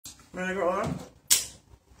vinegar oil,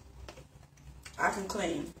 I can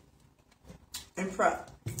clean and prep.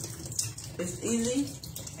 It's easy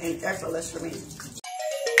and effortless for me.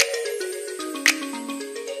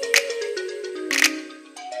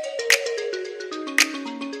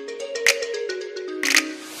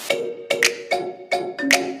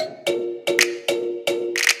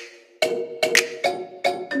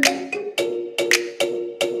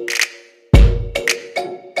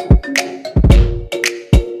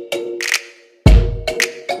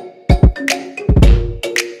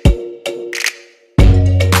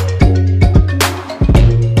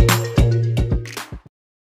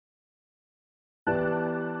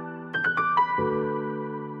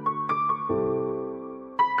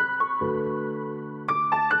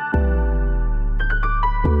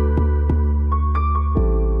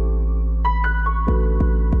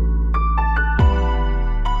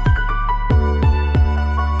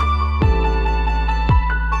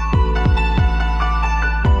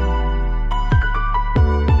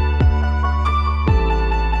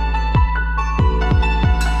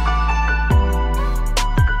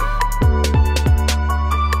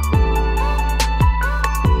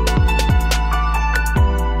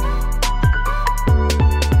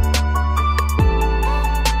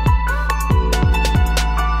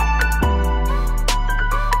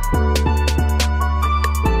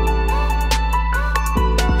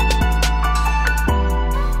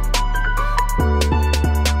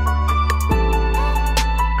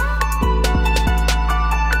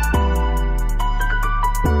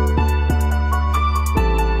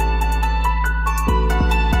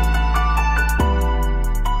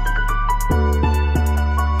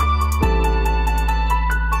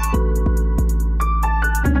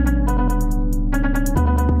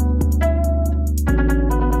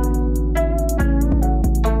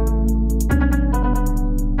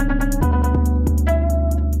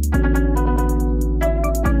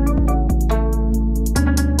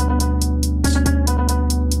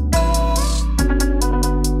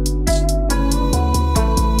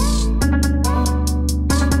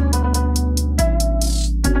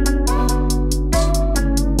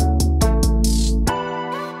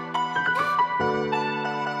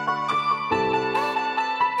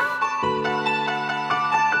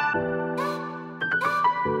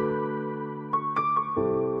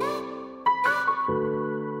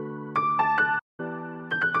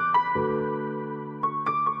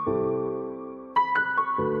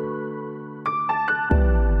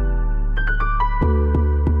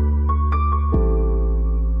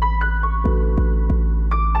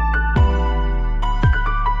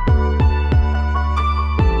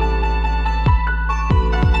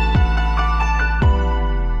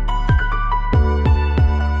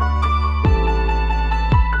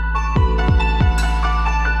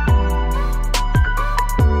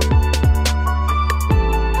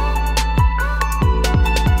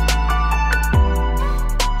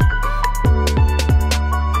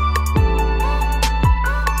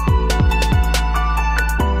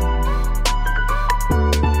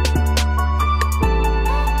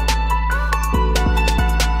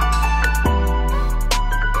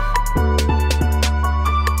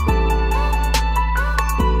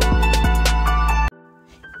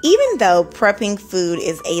 Even though prepping food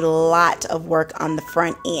is a lot of work on the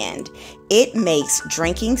front end, it makes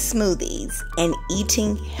drinking smoothies and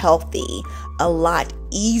eating healthy a lot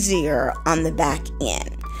easier on the back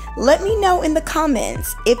end. Let me know in the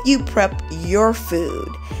comments if you prep your food.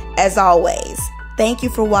 As always, thank you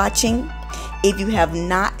for watching. If you have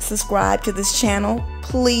not subscribed to this channel,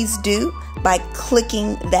 please do by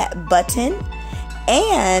clicking that button,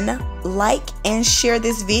 and like and share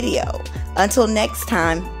this video. Until next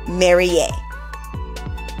time, Mary Yay.